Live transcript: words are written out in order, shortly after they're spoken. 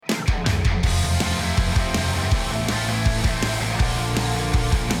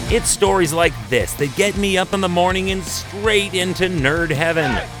It's stories like this that get me up in the morning and straight into nerd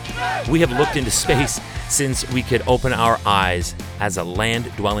heaven. We have looked into space since we could open our eyes as a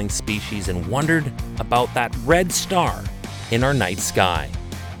land-dwelling species and wondered about that red star in our night sky.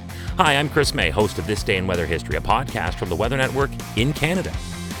 Hi, I'm Chris May, host of This Day in Weather History, a podcast from the Weather Network in Canada.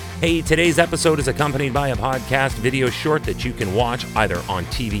 Hey, today's episode is accompanied by a podcast video short that you can watch either on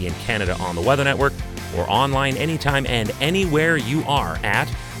TV in Canada on the Weather Network or online anytime and anywhere you are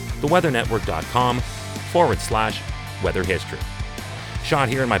at theweathernetwork.com/weather history. Shot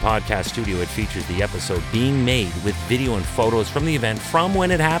here in my podcast studio, it features the episode being made with video and photos from the event from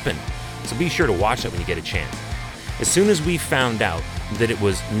when it happened. So be sure to watch it when you get a chance. As soon as we found out that it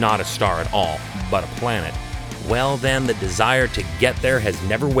was not a star at all, but a planet, well then the desire to get there has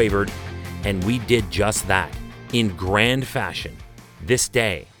never wavered, and we did just that in grand fashion this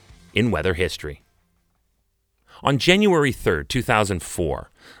day in weather history. On January 3rd, 2004,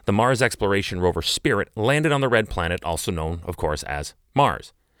 the Mars exploration rover Spirit landed on the red planet, also known, of course, as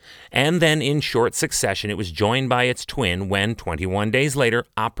Mars. And then in short succession, it was joined by its twin when, 21 days later,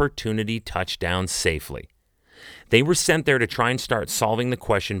 Opportunity touched down safely. They were sent there to try and start solving the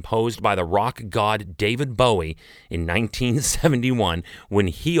question posed by the rock god David Bowie in 1971 when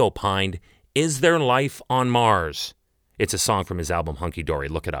he opined, "Is there life on Mars?" It's a song from his album Hunky Dory.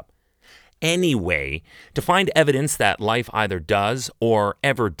 Look it up. Anyway, to find evidence that life either does or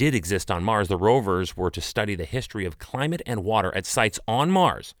ever did exist on Mars, the rovers were to study the history of climate and water at sites on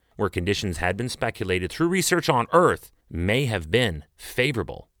Mars where conditions had been speculated through research on Earth may have been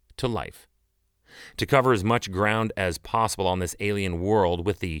favorable to life. To cover as much ground as possible on this alien world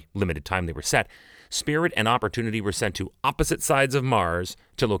with the limited time they were set, Spirit and Opportunity were sent to opposite sides of Mars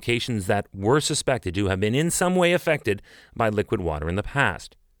to locations that were suspected to have been in some way affected by liquid water in the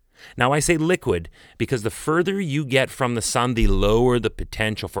past. Now, I say liquid because the further you get from the sun, the lower the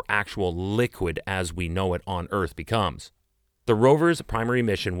potential for actual liquid as we know it on Earth becomes. The rover's primary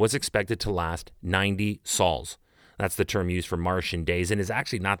mission was expected to last 90 sols. That's the term used for Martian days and is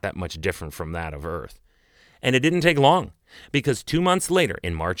actually not that much different from that of Earth. And it didn't take long because 2 months later,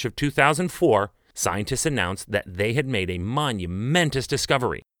 in March of 2004, scientists announced that they had made a monumentous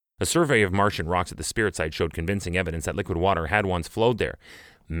discovery. A survey of Martian rocks at the Spirit site showed convincing evidence that liquid water had once flowed there.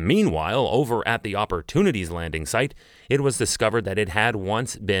 Meanwhile, over at the Opportunity's landing site, it was discovered that it had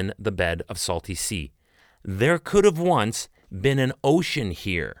once been the bed of salty sea. There could have once been an ocean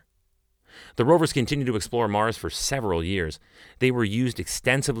here. The rovers continued to explore Mars for several years. They were used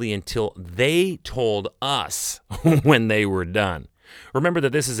extensively until they told us when they were done. Remember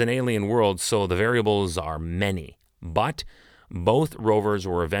that this is an alien world, so the variables are many. But both rovers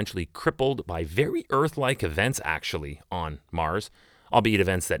were eventually crippled by very Earth-like events, actually, on Mars, albeit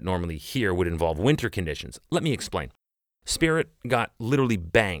events that normally here would involve winter conditions. Let me explain. Spirit got literally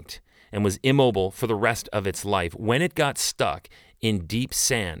banked and was immobile for the rest of its life when it got stuck in deep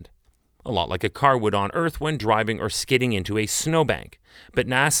sand, a lot like a car would on Earth when driving or skidding into a snowbank. But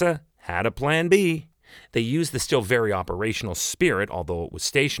NASA had a plan B. They used the still very operational Spirit, although it was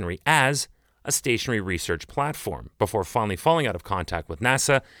stationary, as a stationary research platform before finally falling out of contact with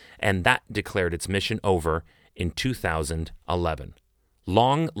NASA, and that declared its mission over in 2011.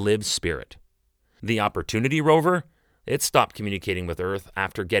 Long live Spirit. The Opportunity rover, it stopped communicating with Earth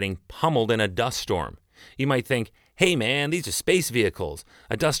after getting pummeled in a dust storm. You might think, hey man, these are space vehicles.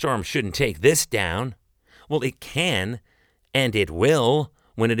 A dust storm shouldn't take this down. Well, it can, and it will,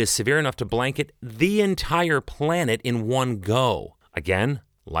 when it is severe enough to blanket the entire planet in one go. Again,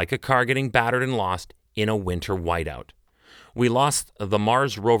 like a car getting battered and lost in a winter whiteout. We lost the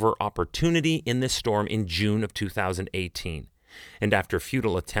Mars rover Opportunity in this storm in June of 2018. And after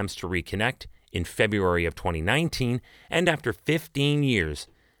futile attempts to reconnect in February of 2019, and after 15 years,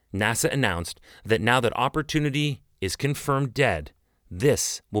 NASA announced that now that Opportunity is confirmed dead,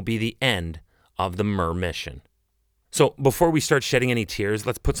 this will be the end of the MER mission. So before we start shedding any tears,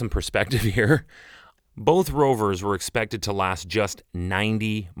 let's put some perspective here. Both rovers were expected to last just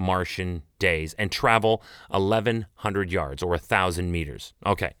 90 Martian days and travel 1,100 yards or 1,000 meters.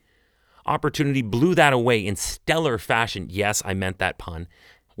 Okay. Opportunity blew that away in stellar fashion, yes, I meant that pun,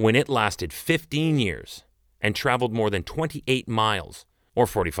 when it lasted 15 years and traveled more than 28 miles, or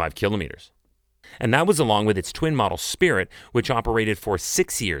 45 kilometers. And that was along with its twin model Spirit, which operated for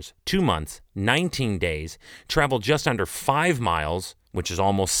 6 years, 2 months, 19 days, traveled just under 5 miles, which is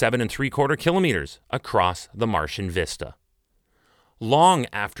almost 7¾ kilometers, across the Martian vista. Long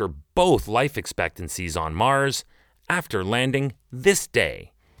after both life expectancies on Mars, after landing this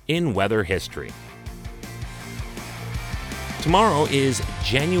day in weather history. Tomorrow is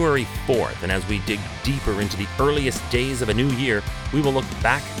January 4th, and as we dig deeper into the earliest days of a new year, we will look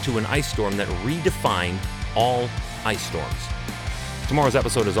back to an ice storm that redefined all ice storms. Tomorrow's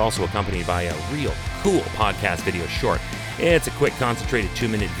episode is also accompanied by a real cool podcast video short. It's a quick, concentrated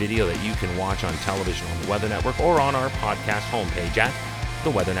 2-minute video that you can watch on television on the Weather Network or on our podcast homepage at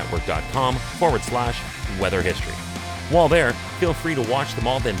theweathernetwork.com/weather history. While there, feel free to watch them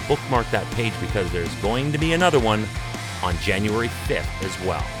all, then bookmark that page because there's going to be another one on January 5th as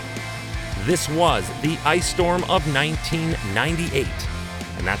well. This was the ice storm of 1998,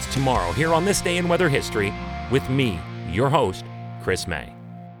 and that's tomorrow here on This Day in Weather History with me, your host, Chris May.